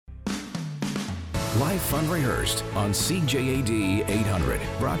Life Unrehearsed on CJAD 800.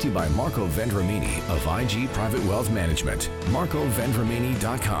 Brought to you by Marco Vendramini of IG Private Wealth Management.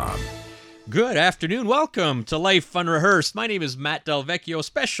 MarcoVendramini.com. Good afternoon. Welcome to Life Unrehearsed. My name is Matt Del Vecchio,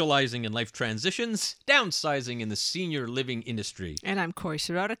 specializing in life transitions, downsizing in the senior living industry. And I'm Corey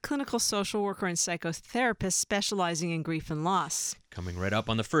Sirota, clinical social worker and psychotherapist specializing in grief and loss. Coming right up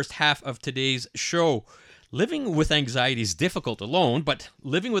on the first half of today's show. Living with anxiety is difficult alone, but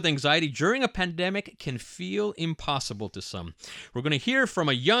living with anxiety during a pandemic can feel impossible to some. We're going to hear from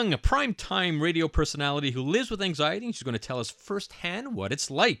a young prime-time radio personality who lives with anxiety. She's going to tell us firsthand what it's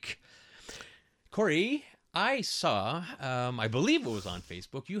like. Corey, I saw, I believe it was on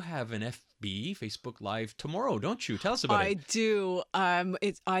Facebook, you have an Facebook Live tomorrow, don't you? Tell us about it. I do.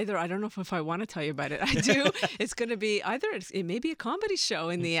 It's either, I don't know if I want to tell you about it. I do. It's going to be either, it may be a comedy show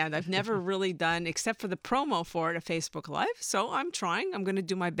in the end. I've never really done, except for the promo for it, a Facebook Live. So I'm trying. I'm going to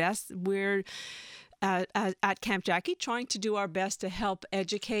do my best. We're at Camp Jackie, trying to do our best to help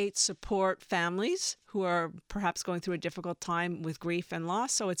educate, support families who are perhaps going through a difficult time with grief and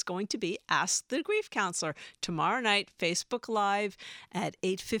loss. So it's going to be Ask the Grief Counselor tomorrow night, Facebook Live at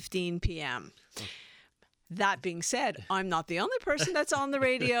 8:15 p.m. That being said, I'm not the only person that's on the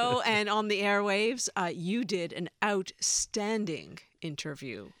radio and on the airwaves. You did an outstanding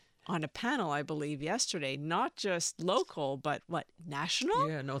interview on a panel, I believe, yesterday, not just local, but national?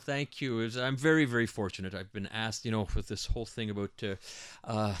 Yeah, no, thank you. I'm very, very fortunate. I've been asked, with this whole thing about the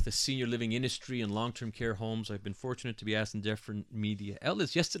senior living industry and long-term care homes. I've been fortunate to be asked in different media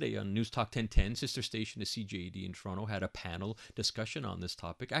outlets. Yesterday on News Talk 1010, sister station to CJAD in Toronto, had a panel discussion on this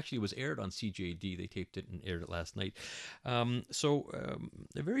topic. Actually, it was aired on CJAD. They taped it and aired it last night.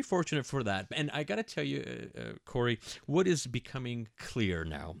 They're very fortunate for that. And I got to tell you, Corey, what is becoming clear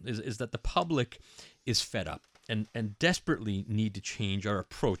now is that the public is fed up and desperately need to change our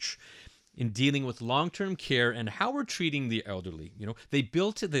approach in dealing with long-term care and how we're treating the elderly. They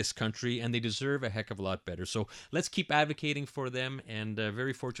built this country and they deserve a heck of a lot better. So let's keep advocating for them, and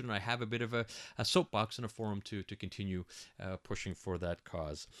very fortunate I have a bit of a soapbox and a forum to continue pushing for that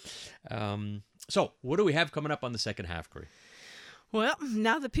cause. So what do we have coming up on the second half, Corey? Well,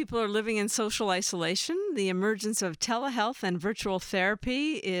 now that people are living in social isolation, the emergence of telehealth and virtual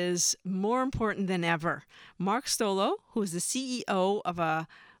therapy is more important than ever. Mark Stolo, who is the CEO of a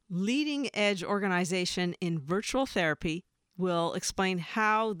leading-edge organization in virtual therapy, will explain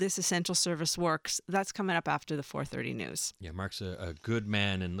how this essential service works. That's coming up after the 4:30 news. Yeah, Mark's a good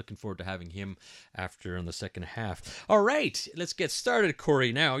man, and looking forward to having him after in the second half. All right, let's get started,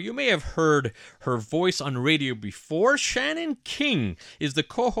 Corey. Now, you may have heard her voice on radio before. Shannon King is the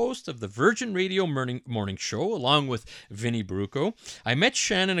co-host of the Virgin Radio Morning Show, along with Vinnie Baruco. I met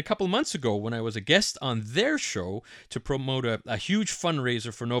Shannon a couple months ago when I was a guest on their show to promote a huge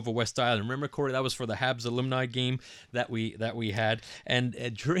fundraiser for Nova West Island. Remember, Corey, that was for the Habs alumni game that we had, and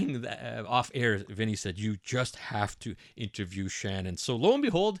during the off air, Vinny said, you just have to interview Shannon. So lo and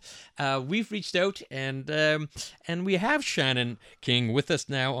behold, we've reached out and we have Shannon King with us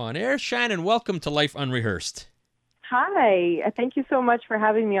now on air. Shannon, welcome to Life Unrehearsed. Hi, thank you so much for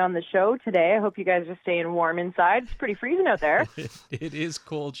having me on the show today. I hope you guys are staying warm inside. It's pretty freezing out there. It is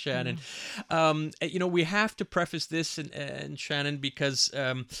cold, Shannon. We have to preface this, and Shannon, because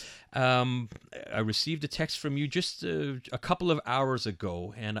I received a text from you just a couple of hours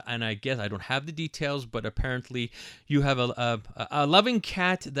ago, and I guess I don't have the details, but apparently you have a loving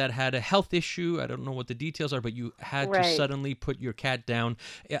cat that had a health issue. I don't know what the details are, but you had to suddenly put your cat down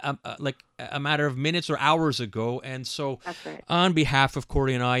like a matter of minutes or hours ago. And so on behalf of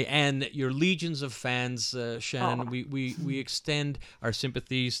Corey and I and your legions of fans, Shannon, we extend our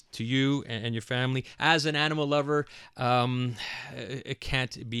sympathies to you and your family. As an animal lover, it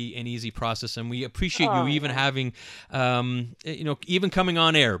can't be an easy process, and we appreciate you even having, even coming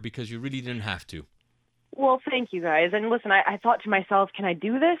on air, because you really didn't have to. Well, thank you guys. And listen, I thought to myself, can I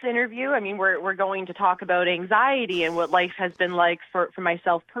do this interview? I mean, we're going to talk about anxiety and what life has been like for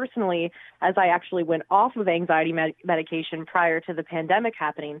myself personally, as I actually went off of anxiety medication prior to the pandemic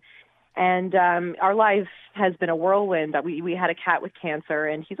happening. And our life has been a whirlwind. We had a cat with cancer,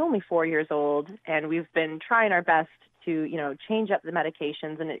 and he's only 4 years old, and we've been trying our best to, change up the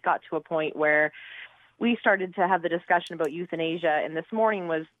medications, and it got to a point where we started to have the discussion about euthanasia, and this morning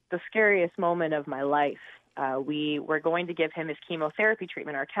was the scariest moment of my life. We were going to give him his chemotherapy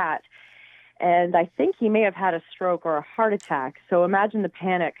treatment, our cat, and I think he may have had a stroke or a heart attack. So imagine the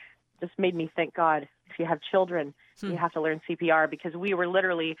panic. Just made me think, God, if you have children, you have to learn CPR, because we were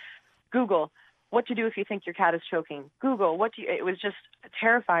literally Google what to do if you think your cat is choking. Google, it was just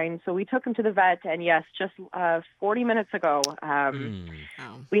terrifying. So we took him to the vet, and yes, just 40 minutes ago,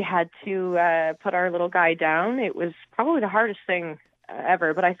 we had to put our little guy down. It was probably the hardest thing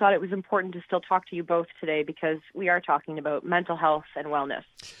ever, but I thought it was important to still talk to you both today because we are talking about mental health and wellness.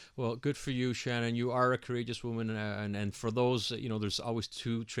 Well, good for you, Shannon. You are a courageous woman, and for those, there's always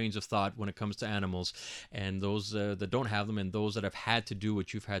two trains of thought when it comes to animals, and those that don't have them, and those that have had to do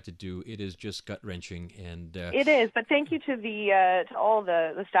what you've had to do. It is just gut wrenching, and it is. But thank you to to all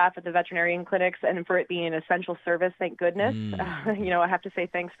the staff at the veterinarian clinics, and for it being an essential service. Thank goodness. I have to say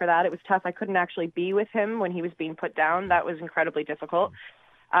thanks for that. It was tough. I couldn't actually be with him when he was being put down. That was incredibly difficult.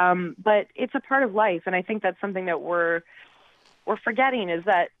 But it's a part of life, and I think that's something that we're forgetting is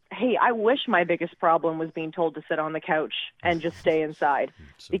that, hey, I wish my biggest problem was being told to sit on the couch and just stay inside,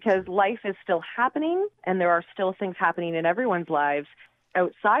 because life is still happening, and there are still things happening in everyone's lives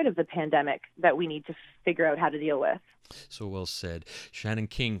outside of the pandemic that we need to figure out how to deal with. So well said. Shannon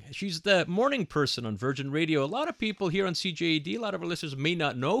King. She's the morning person on Virgin Radio. A lot of people here on CJAD, a lot of our listeners may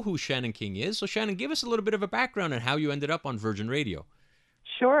not know who Shannon King is. So Shannon, give us a little bit of a background on how you ended up on Virgin Radio.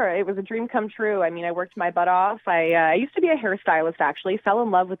 Sure. It was a dream come true. I mean, I worked my butt off. I used to be a hairstylist, actually. Fell in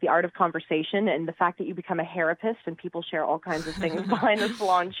love with the art of conversation and the fact that you become a therapist and people share all kinds of things behind the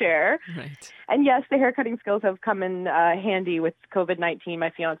salon chair. Right. And yes, the haircutting skills have come in handy with COVID-19. My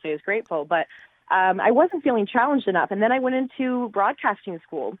fiance is grateful. But I wasn't feeling challenged enough. And then I went into broadcasting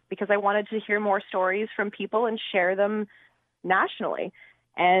school because I wanted to hear more stories from people and share them nationally.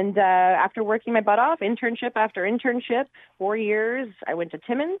 And after working my butt off, internship after internship, 4 years, I went to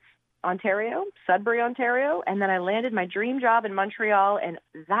Timmins, Ontario, Sudbury, Ontario, and then I landed my dream job in Montreal, and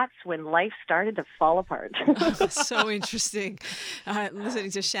that's when life started to fall apart. So interesting. Listening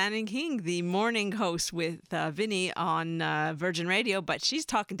to Shannon King, the morning host with Vinny on Virgin Radio, but she's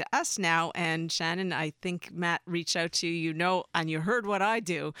talking to us now. And Shannon, I think Matt reached out to you, and you heard what I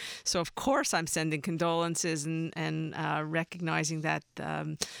do. So of course I'm sending condolences and recognizing that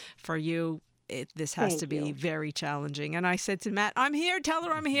for you, this has to be very challenging. And I said to Matt, I'm here. Tell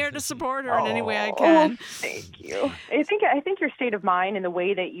her I'm here to support her in any way I can. Thank you. I think your state of mind and the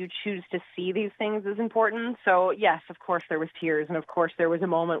way that you choose to see these things is important. So yes, of course there was tears, and of course there was a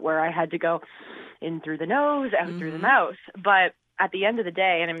moment where I had to go in through the nose, out through the mouth. But at the end of the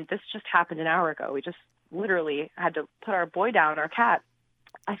day, and I mean, this just happened an hour ago. We just literally had to put our boy down, our cat.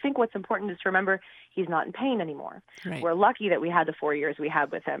 I think what's important is to remember he's not in pain anymore. Right. We're lucky that we had the 4 years we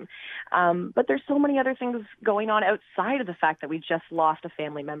had with him. But there's so many other things going on outside of the fact that we just lost a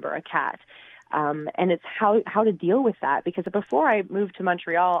family member, a cat. And it's how to deal with that. Because before I moved to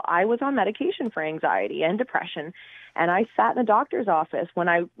Montreal, I was on medication for anxiety and depression. And I sat in a doctor's office when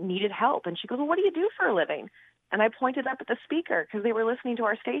I needed help. And she goes, well, what do you do for a living? And I pointed up at the speaker because they were listening to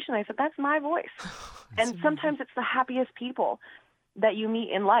our station. I said, that's my voice. And sometimes it's the happiest people that you meet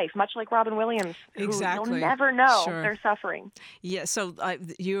in life, much like Robin Williams, who you'll never know they're suffering. Yeah, so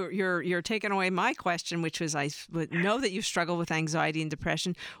you're taking away my question, which was, I know that you struggle with anxiety and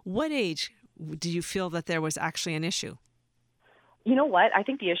depression. What age do you feel that there was actually an issue? You know what? I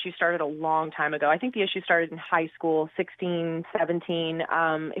think the issue started a long time ago. I think the issue started in high school, 16, 17.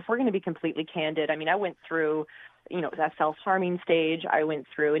 If we're going to be completely candid, I mean, I went through that self-harming stage. I went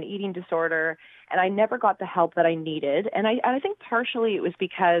through an eating disorder, and I never got the help that I needed. And I think partially it was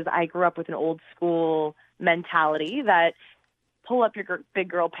because I grew up with an old school mentality that pull up your big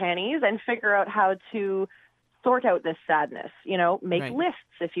girl panties and figure out how to sort out this sadness, make lists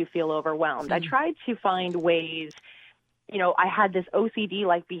if you feel overwhelmed. I tried to find ways. I had this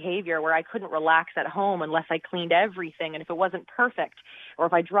OCD-like behavior where I couldn't relax at home unless I cleaned everything. And if it wasn't perfect, or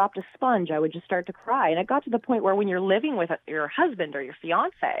if I dropped a sponge, I would just start to cry. And it got to the point where when you're living with your husband or your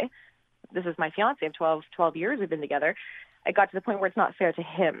fiance, this is my fiance of 12 years we've been together, it got to the point where it's not fair to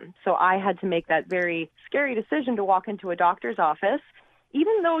him. So I had to make that very scary decision to walk into a doctor's office.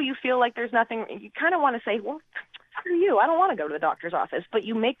 Even though you feel like there's nothing, you kind of want to say, well, screw you, I don't want to go to the doctor's office. But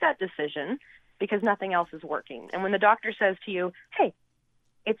you make that decision because nothing else is working. And when the doctor says to you, hey,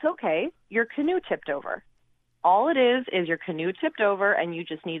 it's okay, your canoe tipped over. All it is your canoe tipped over, and you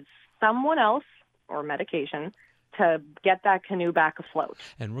just need someone else or medication to get that canoe back afloat.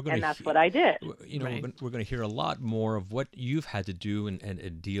 And that's what I did. We're going to hear a lot more of what you've had to do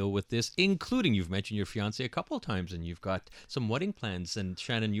and deal with this, including you've mentioned your fiance a couple of times, and you've got some wedding plans. And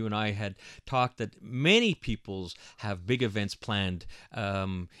Shannon, you and I had talked that many peoples have big events planned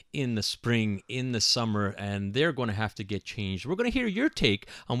in the spring, in the summer, and they're going to have to get changed. We're going to hear your take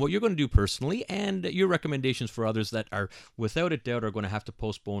on what you're going to do personally and your recommendations for others that are, without a doubt, are going to have to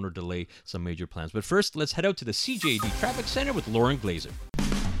postpone or delay some major plans. But first, let's head out to the CJAD Traffic Center with Lauren Glazer.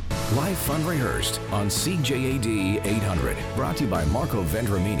 Life Unrehearsed on CJAD 800. Brought to you by Marco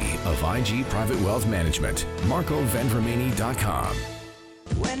Vendramini of IG Private Wealth Management. MarcoVendramini.com.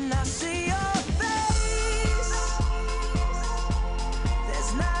 When I see your face,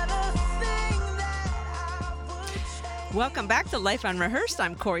 there's not a thing that I would change. Welcome back to Life Unrehearsed.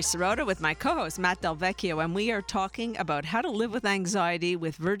 I'm Corey Sirota with my co-host Matt Del Vecchio, and we are talking about how to live with anxiety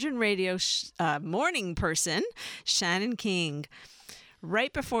with Virgin Radio morning person Shannon King.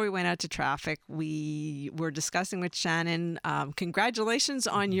 Right before we went out to traffic, we were discussing with Shannon. Congratulations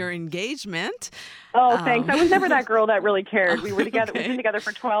on your engagement. Oh, thanks. I was never that girl that really cared. We were together. Okay. We've been together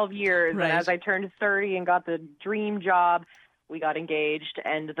for 12 years, Right. and as I turned 30 and got the dream job, we got engaged,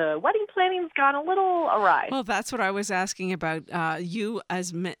 and the wedding planning's gone a little awry. Well, that's what I was asking about. You,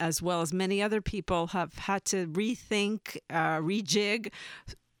 as well as many other people, have had to rethink, rejig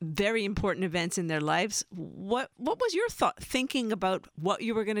very important events in their lives. What was your thinking about what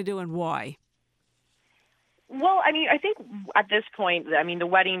you were going to do and why? Well, I mean, I think at this point, I mean, the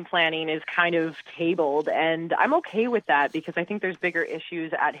wedding planning is kind of tabled, and I'm okay with that because I think there's bigger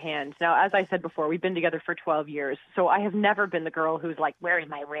issues at hand. Now, as I said before, we've been together for 12 years, so I have never been the girl who's like, where is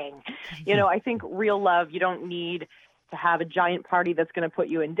my ring? You know, I think real love, you don't need to have a giant party that's going to put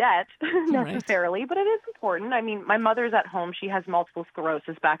you in debt necessarily, but it is important. I mean, my mother's at home. She has multiple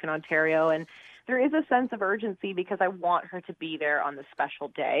sclerosis back in Ontario, and there is a sense of urgency because I want her to be there on the special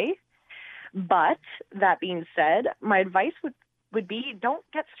day. But that being said, my advice would be don't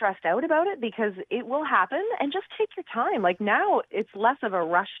get stressed out about it because it will happen, and just take your time. Like now it's less of a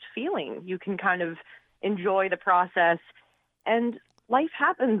rushed feeling. You can kind of enjoy the process, and life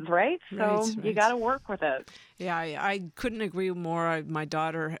happens, right? So you got to work with it. Yeah, I couldn't agree more. My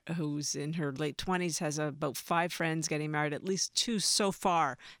daughter, who's in her late 20s, has about 5 friends getting married. At least 2 so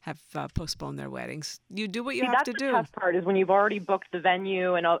far have postponed their weddings. You do what you have to do. That's the tough part is when you've already booked the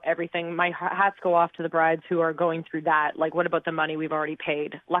venue and everything. My hats go off to the brides who are going through that. Like, what about the money we've already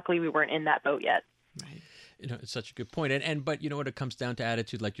paid? Luckily, we weren't in that boat yet. Right. You know, it's such a good point. But you know what, it comes down to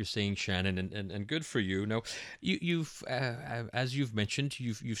attitude, like you're saying, Shannon, and good for you. No, you've as you've mentioned,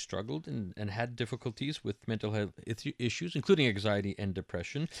 you've struggled and had difficulties with mental health issues, including anxiety and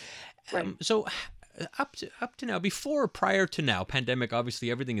depression. Right. So up to now, prior to now, pandemic,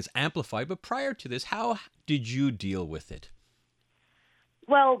 obviously everything is amplified, but prior to this, how did you deal with it?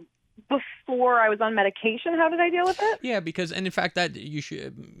 Well, before I was on medication, how did I deal with it? Yeah, because, and in fact, that you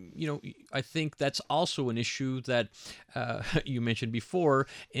should, you know, I think that's also an issue that you mentioned before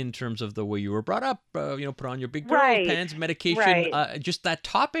in terms of the way you were brought up. You know, put on your big girl pants, medication. Right. Just that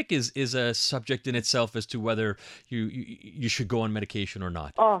topic is a subject in itself as to whether you should go on medication or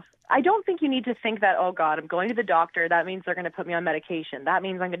not. Oh, I don't think you need to think that, oh, God, I'm going to the doctor. That means they're going to put me on medication. That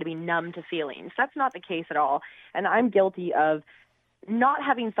means I'm going to be numb to feelings. That's not the case at all. And I'm guilty of not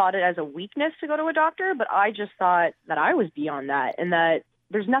having thought it as a weakness to go to a doctor, but I just thought that I was beyond that and that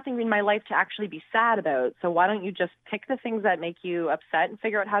there's nothing in my life to actually be sad about. So why don't you just pick the things that make you upset and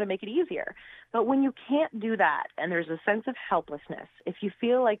figure out how to make it easier? But when you can't do that and there's a sense of helplessness, if you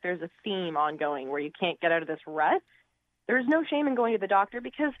feel like there's a theme ongoing where you can't get out of this rut, there's no shame in going to the doctor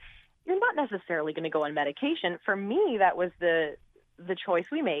because you're not necessarily going to go on medication. For me, that was the choice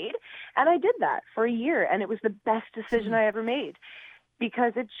we made, and I did that for a year, and it was the best decision I ever made.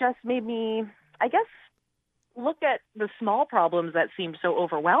 Because it just made me, I guess, look at the small problems that seemed so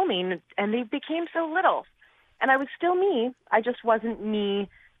overwhelming, and they became so little. And I was still me. I just wasn't me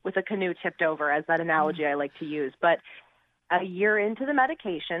with a canoe tipped over, as that analogy I like to use. But a year into the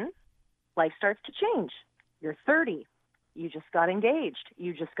medication, life starts to change. You're 30. You just got engaged.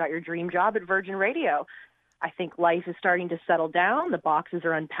 You just got your dream job at Virgin Radio. I think life is starting to settle down. The boxes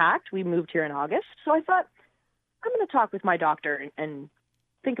are unpacked. We moved here in August. So I thought, I'm going to talk with my doctor and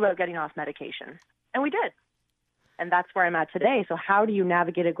think about getting off medication. And we did. And that's where I'm at today. So how do you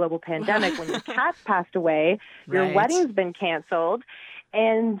navigate a global pandemic when your cat's passed away, your Right. wedding's been canceled,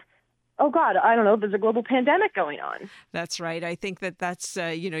 and, oh, God, I don't know, there's a global pandemic going on. That's right. I think that's,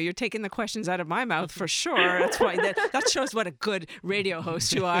 you're taking the questions out of my mouth for sure. That's why that shows what a good radio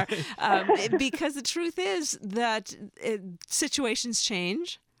host you are. Because the truth is that situations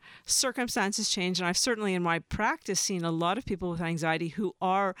change. Circumstances change, and I've certainly in my practice seen a lot of people with anxiety who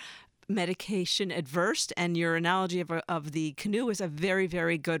are medication adverse, and your analogy of the canoe is a very,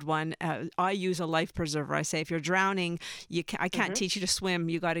 very good one. I use a life preserver. I say if you're drowning, I can't teach you to swim.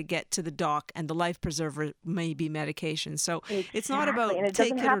 You got to get to the dock, and the life preserver may be medication. So it's not about and it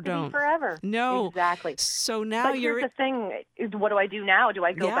take doesn't it have or to don't. Be forever. No, exactly. So now but here's the thing: is what do I do now? Do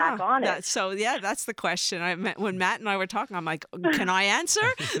I go back on it? That's the question. When Matt and I were talking, I'm like, can I answer?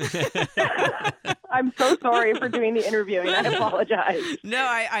 I'm so sorry for doing the interviewing. I apologize. No,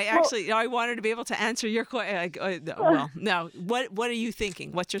 I actually I wanted to be able to answer your question. Well, no. What are you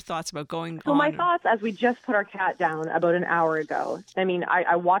thinking? What's your thoughts about going So on? my thoughts, as we just put our cat down about an hour ago, I mean,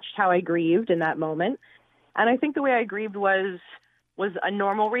 I watched how I grieved in that moment, and I think the way I grieved was a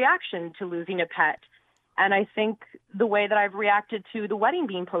normal reaction to losing a pet. And I think the way that I've reacted to the wedding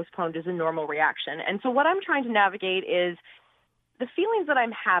being postponed is a normal reaction. And so what I'm trying to navigate is the feelings that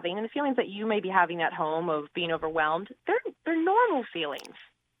I'm having and the feelings that you may be having at home of being overwhelmed. They're normal feelings.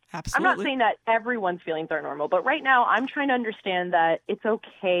 Absolutely. I'm not saying that everyone's feelings are normal, but right now I'm trying to understand that it's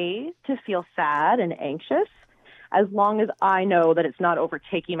okay to feel sad and anxious as long as I know that it's not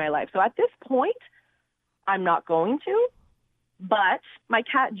overtaking my life. So at this point, I'm not going to, but my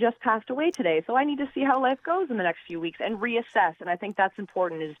cat just passed away today, so I need to see how life goes in the next few weeks and reassess. And I think that's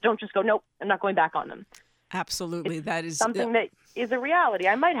important, is don't just go, nope, I'm not going back on them. Absolutely. That is Something that is a reality.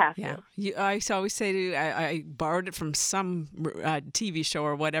 I might have Yeah, to. I always say to you, I borrowed it from some TV show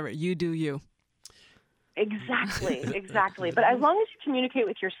or whatever. You do you. Exactly, exactly. But as long as you communicate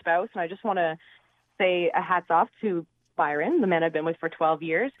with your spouse, and I just want to say a hats off to Byron, the man I've been with for 12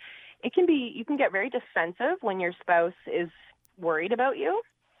 years, you can get very defensive when your spouse is worried about you.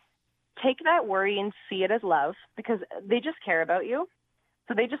 Take that worry and see it as love, because they just care about you.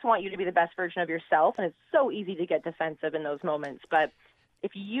 So they just want you to be the best version of yourself, and it's so easy to get defensive in those moments. But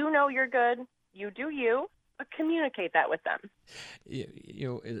if you know you're good, you do you, but communicate that with them.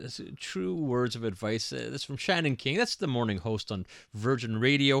 It's true words of advice. That's from Shannon King. That's the morning host on Virgin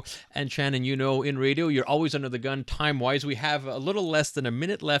Radio. And Shannon, in radio, you're always under the gun time-wise. We have a little less than a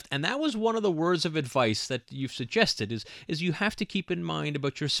minute left, and that was one of the words of advice that you've suggested is you have to keep in mind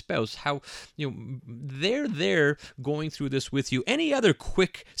about your spouse, how they're there going through this with you. Any other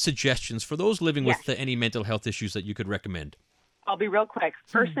quick suggestions for those living with any mental health issues that you could recommend? I'll be real quick.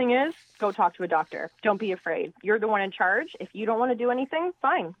 First thing is, go talk to a doctor. Don't be afraid. You're the one in charge. If you don't want to do anything,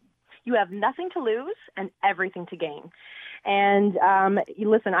 fine. You have nothing to lose and everything to gain. And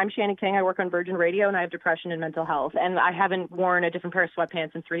listen, I'm Shannon King. I work on Virgin Radio, and I have depression and mental health. And I haven't worn a different pair of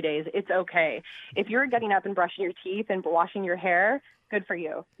sweatpants in 3 days. It's okay. If you're getting up and brushing your teeth and washing your hair, good for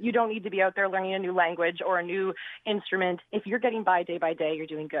you. You don't need to be out there learning a new language or a new instrument. If you're getting by day, you're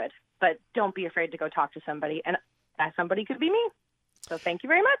doing good. But don't be afraid to go talk to somebody. And that somebody could be me. So thank you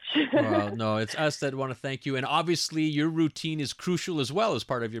very much. Well, no, it's us that want to thank you. And obviously, your routine is crucial as well as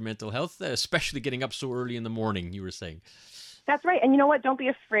part of your mental health, especially getting up so early in the morning, you were saying. That's right. And you know what? Don't be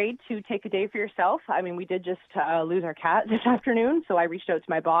afraid to take a day for yourself. I mean, we did just lose our cat this afternoon. So I reached out to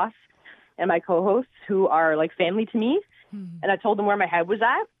my boss and my co-hosts, who are like family to me. And I told them where my head was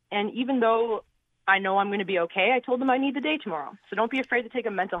at. And even though I know I'm going to be okay, I told them I need the day tomorrow. So don't be afraid to take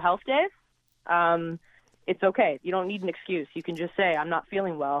a mental health day. It's okay. You don't need an excuse. You can just say, I'm not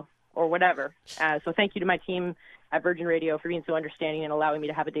feeling well or whatever. So thank you to my team at Virgin Radio for being so understanding and allowing me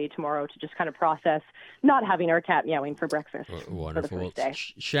to have a day tomorrow to just kind of process not having our cat meowing for breakfast. Wonderful. For the first day.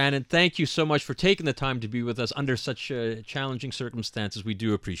 Shannon, thank you so much for taking the time to be with us under such challenging circumstances. We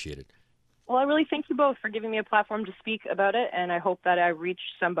do appreciate it. Well, I really thank you both for giving me a platform to speak about it, and I hope that I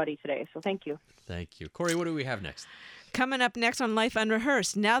reached somebody today. So thank you. Thank you. Corey, what do we have next? Coming up next on Life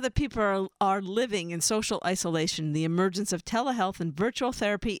Unrehearsed, now that people are living in social isolation, the emergence of telehealth and virtual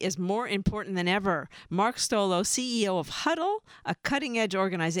therapy is more important than ever. Mark Stolo, CEO of Huddle, a cutting-edge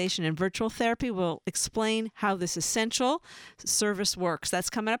organization in virtual therapy, will explain how this essential service works. That's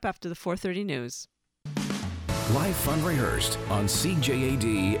coming up after the 4:30 news. Life Unrehearsed on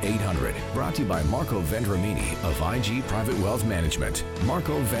CJAD 800. Brought to you by Marco Vendramini of IG Private Wealth Management.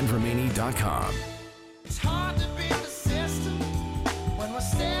 MarcoVendramini.com. It's hard to be persistent when we're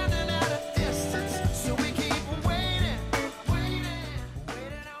standing at a distance. So we keep waiting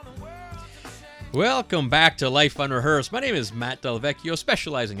on the world to change. Welcome back to Life Unrehearsed. My name is Matt Delvecchio,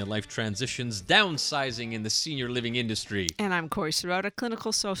 specializing in life transitions, downsizing in the senior living industry. And I'm Corey Sirota,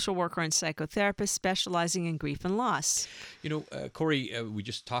 clinical social worker and psychotherapist specializing in grief and loss. Corey, we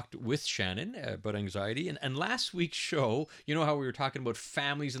just talked with Shannon about anxiety. And last week's show, you know how we were talking about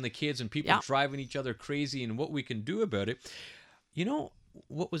families and the kids and people driving each other crazy and what we can do about it.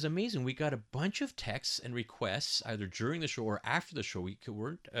 What was amazing, we got a bunch of texts and requests either during the show or after the show. We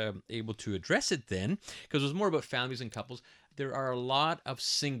weren't able to address it then because it was more about families and couples. There are a lot of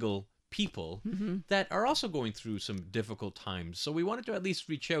single people that are also going through some difficult times. So we wanted to at least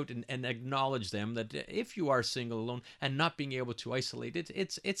reach out and acknowledge them that if you are single, alone, and not being able to isolate it,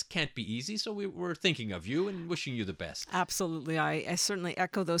 it's can't be easy. So we're thinking of you and wishing you the best. Absolutely. I certainly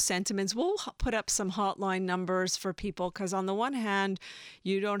echo those sentiments. We'll put up some hotline numbers for people because on the one hand,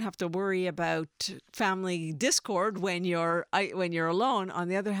 you don't have to worry about family discord when you're alone. On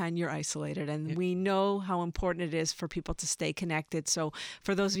the other hand, you're isolated, and we know how important it is for people to stay connected. So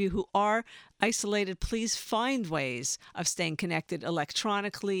for those of you who are isolated, please find ways of staying connected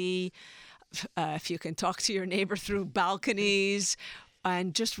electronically. If you can talk to your neighbor through balconies,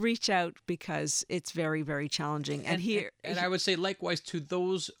 and just reach out because it's very, very challenging. And I would say likewise to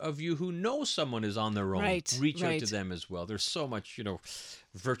those of you who know someone is on their own, reach out to them as well. There's so much,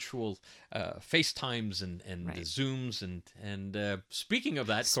 virtual FaceTimes and Zooms and speaking of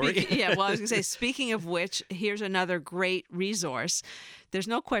that, Corey. I was going to say, speaking of which, here's another great resource. There's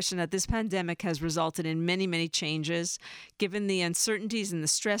no question that this pandemic has resulted in many, many changes. Given the uncertainties and the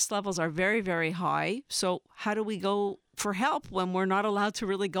stress levels are very, very high. So how do we go for help when we're not allowed to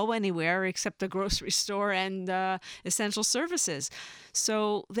really go anywhere except the grocery store and essential services?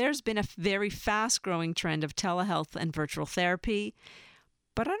 So there's been a very fast-growing trend of telehealth and virtual therapy,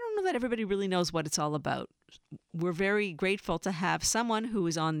 but I don't know that everybody really knows what it's all about. We're very grateful to have someone who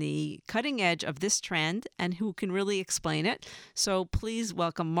is on the cutting edge of this trend and who can really explain it. So please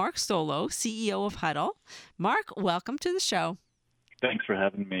welcome Mark Stolow, CEO of Huddle. Mark, welcome to the show. Thanks for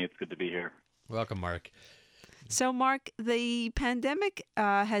having me. It's good to be here. Welcome, Mark. So, Mark, the pandemic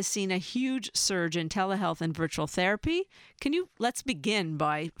has seen a huge surge in telehealth and virtual therapy. Let's begin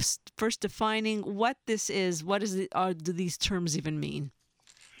by first defining what this is. What do these terms even mean?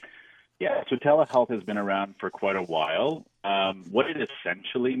 Yeah, so telehealth has been around for quite a while. What it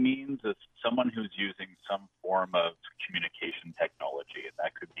essentially means is someone who's using some form of communication technology, and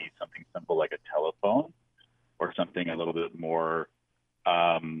that could be something simple like a telephone or something a little bit more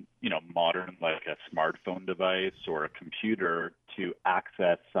modern, like a smartphone device or a computer, to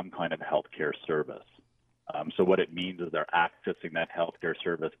access some kind of healthcare service. So what it means is they're accessing that healthcare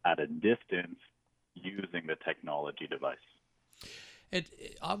service at a distance using the technology device. And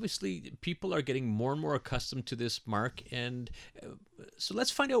obviously, people are getting more and more accustomed to this, Mark. And so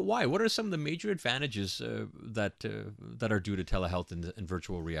let's find out why. What are some of the major advantages that are due to telehealth and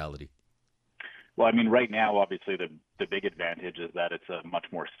virtual reality? Well, I mean, right now, obviously, the big advantage is that it's a much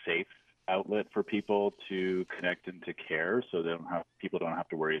more safe outlet for people to connect into care, so people don't have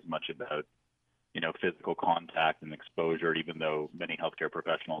to worry as much about, physical contact and exposure, even though many healthcare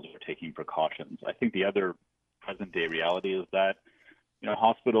professionals are taking precautions. I think the other present-day reality is that,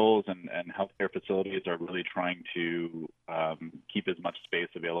 hospitals and healthcare facilities are really trying to keep as much space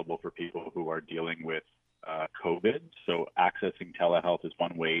available for people who are dealing with COVID. So accessing telehealth is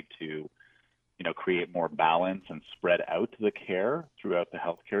one way to create more balance and spread out the care throughout the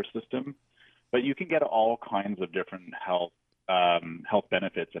healthcare system. But you can get all kinds of different health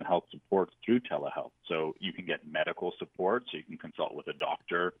benefits and health supports through telehealth. So you can get medical support, so you can consult with a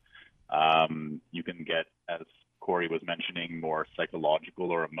doctor. You can get, as Corey was mentioning, more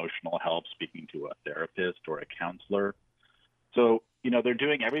psychological or emotional help, speaking to a therapist or a counselor. So, they're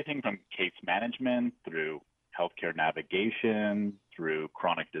doing everything from case management through healthcare navigation, through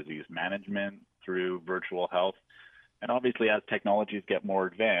chronic disease management, through virtual health. And obviously, as technologies get more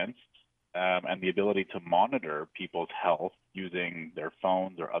advanced and the ability to monitor people's health using their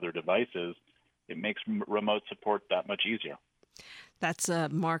phones or other devices, it makes remote support that much easier. That's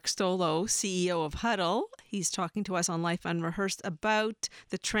Mark Stolow, CEO of Huddle. He's talking to us on Life Unrehearsed about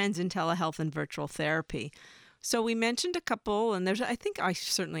the trends in telehealth and virtual therapy. So we mentioned a couple, and I think I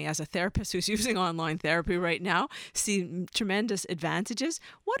certainly, as a therapist who's using online therapy right now, see tremendous advantages.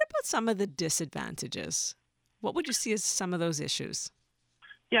 What about some of the disadvantages? What would you see as some of those issues?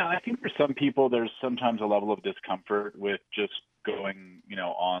 Yeah, I think for some people, there's sometimes a level of discomfort with just going,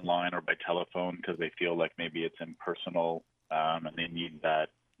 online or by telephone because they feel like maybe it's impersonal and they need that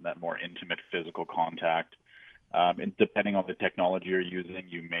more intimate physical contact. And depending on the technology you're using,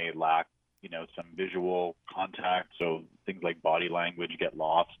 you may lack some visual contact, so things like body language get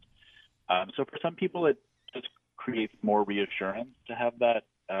lost. So for some people, it just creates more reassurance to have that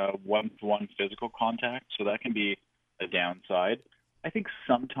one-to-one physical contact, so that can be a downside. I think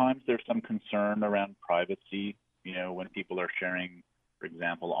sometimes there's some concern around privacy, when people are sharing, for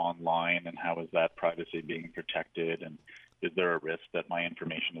example, online, and how is that privacy being protected, and is there a risk that my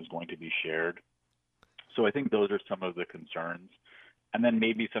information is going to be shared? So I think those are some of the concerns. And then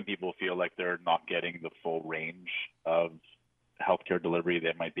maybe some people feel like they're not getting the full range of healthcare delivery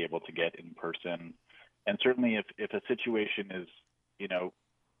they might be able to get in person. And certainly if a situation is,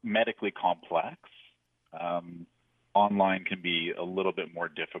 medically complex, online can be a little bit more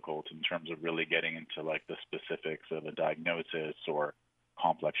difficult in terms of really getting into like the specifics of a diagnosis or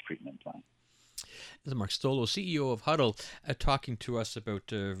complex treatment plan. This is Mark Stolow, CEO of Huddle, talking to us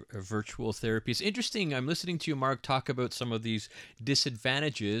about virtual therapy. It's interesting. I'm listening to you, Mark, talk about some of these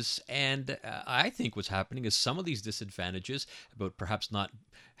disadvantages. And I think what's happening is some of these disadvantages about perhaps not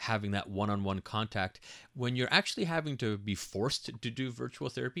having that one-on-one contact, when you're actually having to be forced to do virtual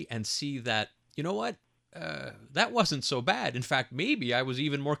therapy and see that, you know what? That wasn't so bad. In fact, maybe I was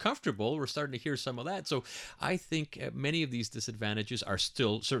even more comfortable. We're starting to hear some of that. So I think many of these disadvantages are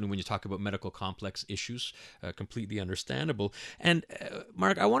still, certainly when you talk about medical complex issues, completely understandable. And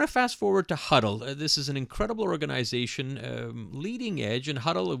Mark, I want to fast forward to Huddle. This is an incredible organization, leading edge, and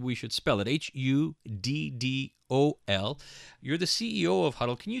Huddle, we should spell it, Huddol. You're the CEO of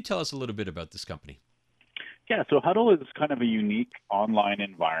Huddle. Can you tell us a little bit about this company? Yeah, so Huddle is kind of a unique online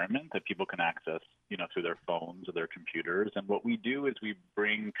environment that people can access, through their phones or their computers. And what we do is we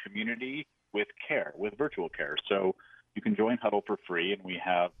bring community with care, with virtual care. So you can join Huddle for free, and we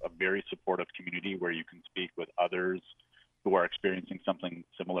have a very supportive community where you can speak with others who are experiencing something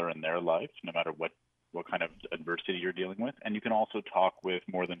similar in their life, no matter what kind of adversity you're dealing with. And you can also talk with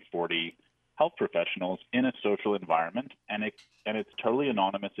more than 40 health professionals in a social environment, and it's totally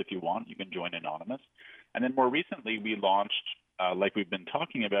anonymous if you want. You can join anonymous. And then more recently, we launched, like we've been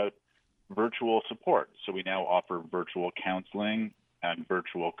talking about, virtual support. So we now offer virtual counseling and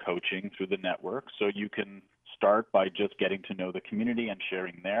virtual coaching through the network. So you can start by just getting to know the community and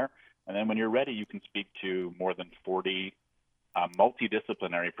sharing there. And then when you're ready, you can speak to more than 40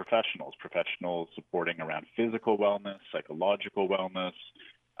 multidisciplinary professionals supporting around physical wellness, psychological wellness,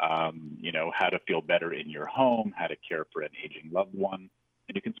 how to feel better in your home, how to care for an aging loved one.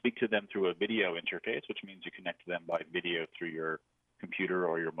 And you can speak to them through a video interface, which means you connect to them by video through your computer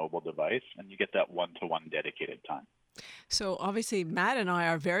or your mobile device, and you get that one-to-one dedicated time. So obviously, Matt and I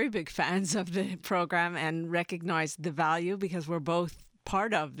are very big fans of the program and recognize the value because we're both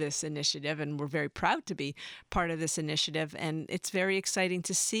part of this initiative, and we're very proud to be part of this initiative. And it's very exciting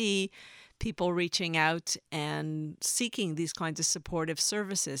to see people reaching out and seeking these kinds of supportive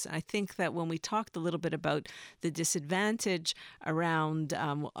services. I think that when we talked a little bit about the disadvantage around,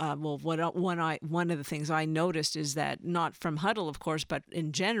 one of the things I noticed is that, not from Huddle, of course, but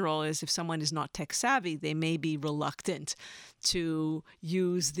in general, is if someone is not tech savvy, they may be reluctant to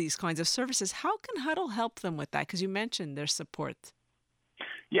use these kinds of services. How can Huddle help them with that? Because you mentioned their support.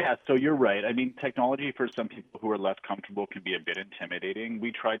 Yeah, so you're right. I mean, technology for some people who are less comfortable can be a bit intimidating.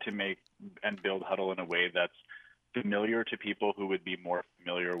 We try to make and build Huddle in a way that's familiar to people who would be more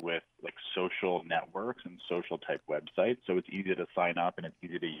familiar with like social networks and social type websites. So it's easy to sign up and it's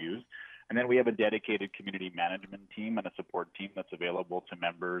easy to use. And then we have a dedicated community management team and a support team that's available to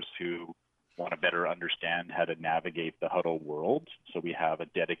members who want to better understand how to navigate the Huddle world. So we have a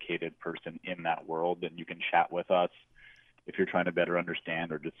dedicated person in that world, and you can chat with us if you're trying to better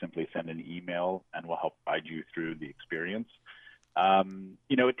understand, or just simply send an email and we'll help guide you through the experience.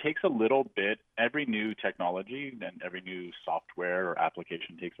 It takes a little bit, every new technology and every new software or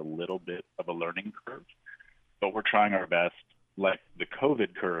application takes a little bit of a learning curve, but we're trying our best, like the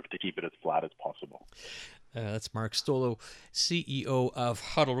COVID curve, to keep it as flat as possible. That's Mark Stolow, CEO of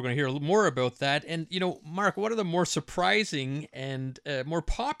Huddle. We're going to hear a little more about that. And, Mark, what are the more surprising and more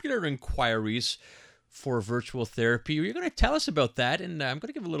popular inquiries for virtual therapy? You're going to tell us about that, and I'm going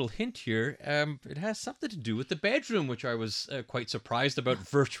to give a little hint here. It has something to do with the bedroom, which I was quite surprised about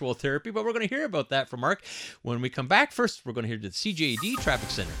virtual therapy, but we're going to hear about that from Mark when we come back. First, we're going to hear the CJAD Traffic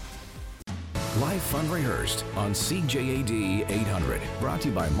Center. Live Fun Rehearsed on CJAD 800. Brought to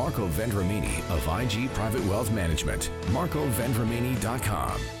you by Marco Vendramini of IG Private Wealth Management.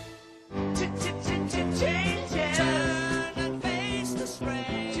 MarcoVendramini.com.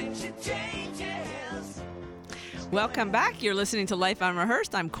 Welcome back. You're listening to Life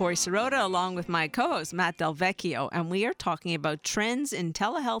Unrehearsed. I'm Corey Sirota, along with my co-host, Matt Del Vecchio, and we are talking about trends in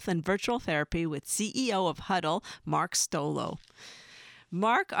telehealth and virtual therapy with CEO of Huddle, Mark Stolow.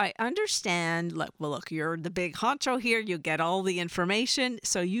 Mark, I understand, look, you're the big honcho here. You get all the information,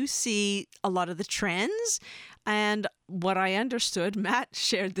 so you see a lot of the trends. And what I understood, Matt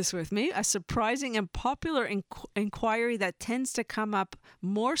shared this with me, a surprising and popular inquiry that tends to come up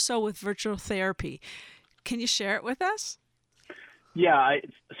more so with virtual therapy. Can you share it with us? Yeah,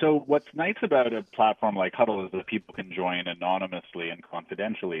 so what's nice about a platform like Huddle is that people can join anonymously and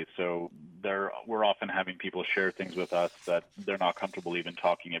confidentially. So we're often having people share things with us that they're not comfortable even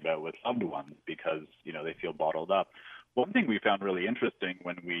talking about with loved ones because, they feel bottled up. One thing we found really interesting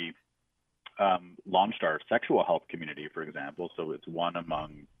when we launched our sexual health community, for example. So it's one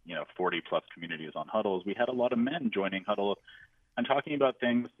among 40 plus communities on Huddles. We had a lot of men joining Huddle and talking about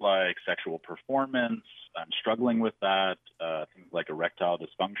things like sexual performance and struggling with that, things like erectile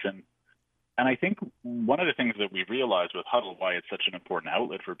dysfunction. And I think one of the things that we realized with Huddle, why it's such an important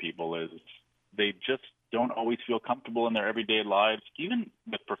outlet for people, is they just don't always feel comfortable in their everyday lives, even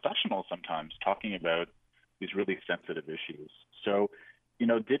with professionals sometimes, talking about these really sensitive issues. So,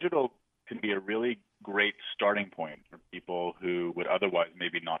 digital can be a really great starting point for people who would otherwise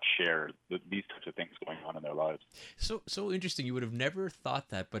maybe not share these types of things going on in their lives. So interesting. You would have never thought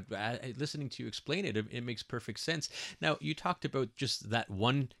that, but listening to you explain it, it makes perfect sense. Now, you talked about just that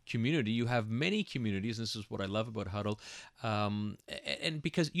one community. You have many communities, and this is what I love about Huddle, and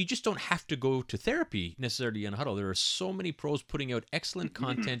because you just don't have to go to therapy necessarily in Huddle. There are so many pros putting out excellent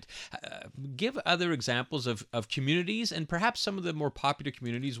content. Give other examples of communities and perhaps some of the more popular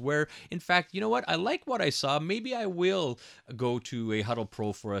communities where, in fact, you know what, I like what I saw. Maybe I will go to a Huddle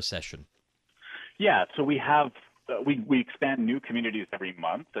Pro for a session. Yeah, so we have we expand new communities every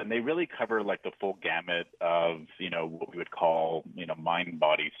month, and they really cover like the full gamut of what we would call mind,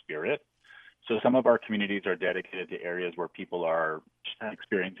 body, spirit. So some of our communities are dedicated to areas where people are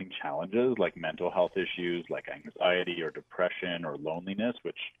experiencing challenges like mental health issues, like anxiety or depression or loneliness,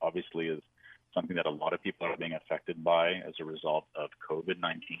 which obviously is something that a lot of people are being affected by as a result of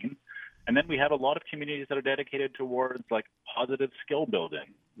COVID-19. And then we have a lot of communities that are dedicated towards like positive skill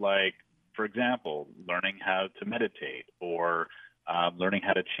building, like, for example, learning how to meditate or learning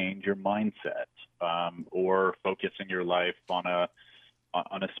how to change your mindset or focusing your life on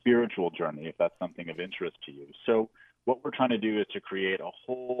a spiritual journey, if that's something of interest to you. So what we're trying to do is to create a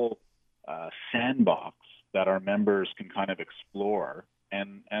whole sandbox that our members can kind of explore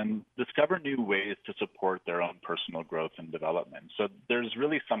and discover new ways to support their own personal growth and development. So there's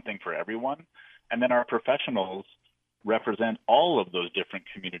really something for everyone. And then our professionals represent all of those different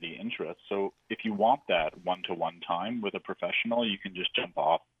community interests. So if you want that one-to-one time with a professional, you can just jump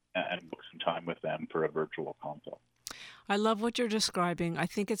off and book some time with them for a virtual consult. I love what you're describing. I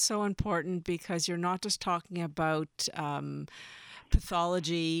think it's so important because you're not just talking about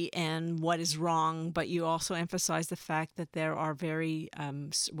pathology and what is wrong, but you also emphasize the fact that there are very,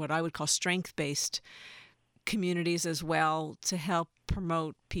 what I would call strength-based communities as well to help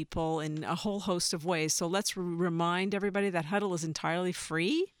promote people in a whole host of ways. So let's remind everybody that Huddle is entirely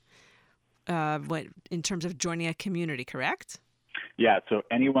free in terms of joining a community, correct? Yeah, so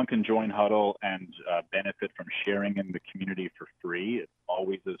anyone can join Huddle and benefit from sharing in the community for free. It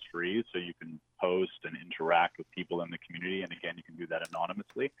always is free, so you can post and interact with people in the community. And again, you can do that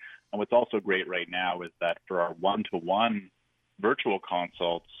anonymously. And what's also great right now is that for our one-to-one virtual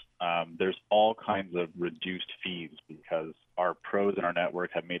consults, there's all kinds of reduced fees because our pros in our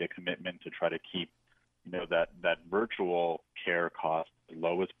network have made a commitment to try to keep that virtual care cost as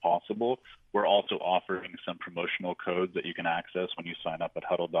low as possible. We're also offering some promotional codes that you can access when you sign up at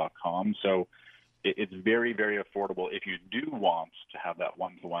huddle.com. So it's very, very affordable if you do want to have that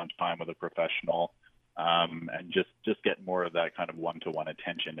one-to-one time with a professional and just get more of that kind of one-to-one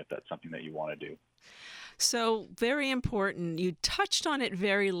attention if that's something that you want to do. So very important. You touched on it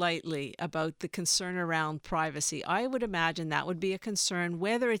very lightly about the concern around privacy. I would imagine that would be a concern,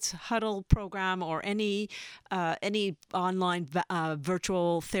 whether it's Huddle program or any online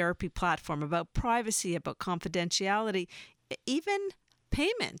virtual therapy platform, about privacy, about confidentiality, even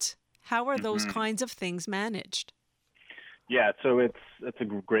payment. How are those kinds of things managed? Yeah, so it's a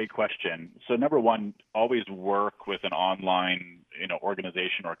great question. So number one, always work with an online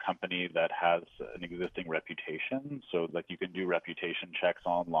organization or company that has an existing reputation. So like you can do reputation checks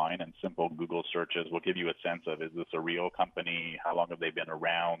online, and simple Google searches will give you a sense of, is this a real company? How long have they been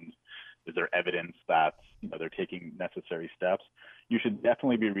around? Is there evidence that they're taking necessary steps? You should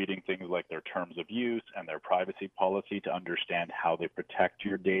definitely be reading things like their terms of use and their privacy policy to understand how they protect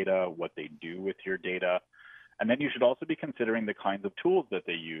your data, what they do with your data. And then you should also be considering the kinds of tools that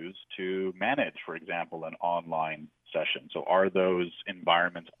they use to manage, for example, an online session. So are those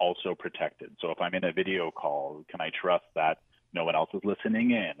environments also protected? So if I'm in a video call, can I trust that no one else is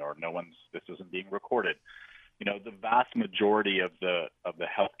listening in or this isn't being recorded? The vast majority of the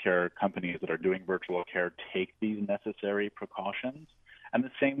healthcare companies that are doing virtual care take these necessary precautions. And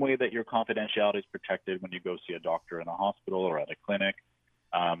the same way that your confidentiality is protected when you go see a doctor in a hospital or at a clinic,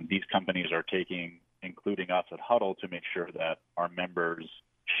 these companies are taking, including us at Huddle, to make sure that our members'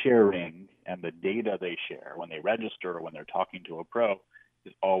 sharing and the data they share when they register or when they're talking to a pro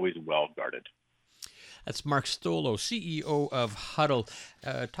is always well guarded. That's Mark Stolow, CEO of Huddle,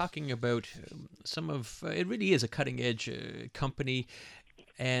 talking about some of, it really is a cutting edge company.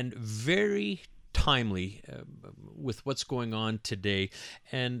 and very timely with what's going on today.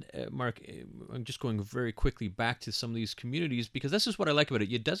 And Mark, I'm just going very quickly back to some of these communities, because this is what I like about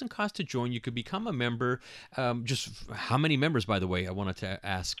it. It doesn't cost to join. You could become a member. Just how many members, by the way? I wanted to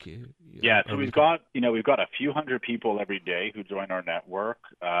ask. Yeah, so we've got a few hundred people every day who join our network.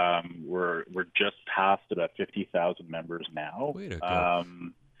 We're just past about 50,000 members now. Way to go.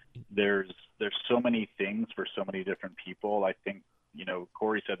 There's so many things for so many different people. I think,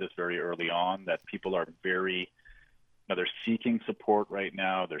 Corey said this very early on, that people are very, they're seeking support right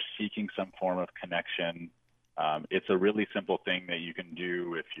now. They're seeking some form of connection. It's a really simple thing that you can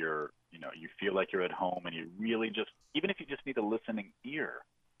do if you're, you feel like you're at home and you really just, even if you just need a listening ear,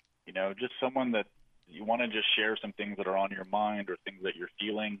 just someone that you want to just share some things that are on your mind or things that you're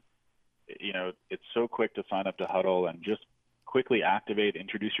feeling. It's so quick to sign up to Huddle and just quickly activate,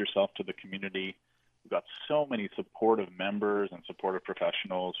 introduce yourself to the community. We've got so many supportive members and supportive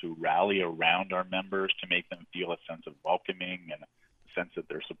professionals who rally around our members to make them feel a sense of welcoming and a sense that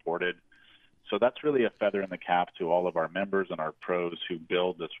they're supported. So that's really a feather in the cap to all of our members and our pros who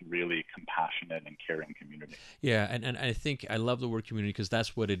build this really compassionate and caring community. Yeah, and I think I love the word community, because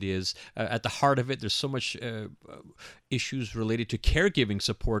that's what it is. At the heart of it, there's so much issues related to caregiving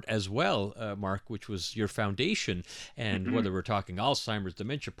support as well, Mark, which was your foundation. And whether we're talking Alzheimer's,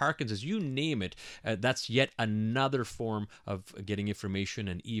 dementia, Parkinson's, you name it, that's yet another form of getting information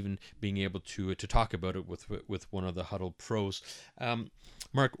and even being able to talk about it with one of the Huddle pros.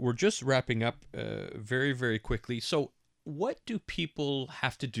 Mark, we're just wrapping up very, very quickly. So what do people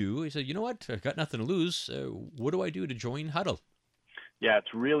have to do? He said, you know what, I've got nothing to lose. What do I do to join Huddle? Yeah,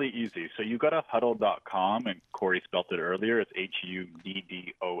 it's really easy. So you go to huddle.com, and Corey spelled it earlier. It's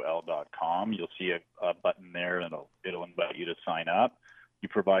HUDDOL.com. You'll see a button there, and it'll invite you to sign up. You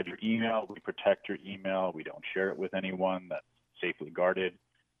provide your email. We protect your email. We don't share it with anyone. That's safely guarded.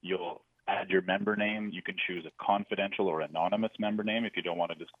 You'll add your member name. You can choose a confidential or anonymous member name if you don't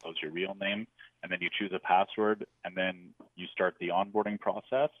want to disclose your real name. And then you choose a password, and then you start the onboarding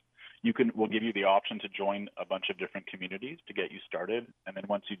process. We'll give you the option to join a bunch of different communities to get you started. And then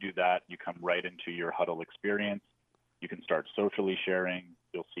once you do that, you come right into your Huddle experience. You can start socially sharing.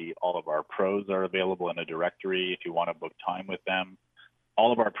 You'll see all of our pros are available in a directory if you want to book time with them.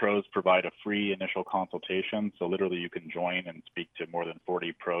 All of our pros provide a free initial consultation. So literally you can join and speak to more than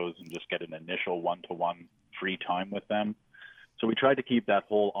 40 pros and just get an initial one-to-one free time with them. So we try to keep that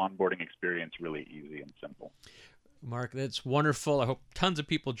whole onboarding experience really easy and simple. Mark, that's wonderful. I hope tons of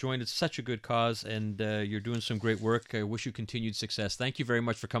people join. It's such a good cause, and you're doing some great work. I wish you continued success. Thank you very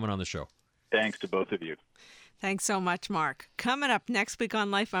much for coming on the show. Thanks to both of you. Thanks so much, Mark. Coming up next week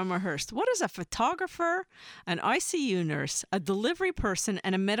on Life Unrehearsed, what does a photographer, an ICU nurse, a delivery person,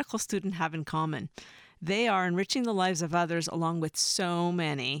 and a medical student have in common? They are enriching the lives of others along with so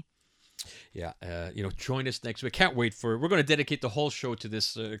many. Yeah, join us next week. Can't wait for it. We're going to dedicate the whole show to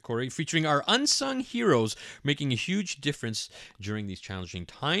this, Corey, featuring our unsung heroes making a huge difference during these challenging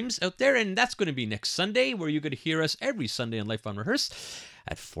times out there. And that's going to be next Sunday, where you're going to hear us every Sunday on Life Unrehearsed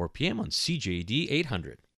at 4 p.m. on CJAD 800.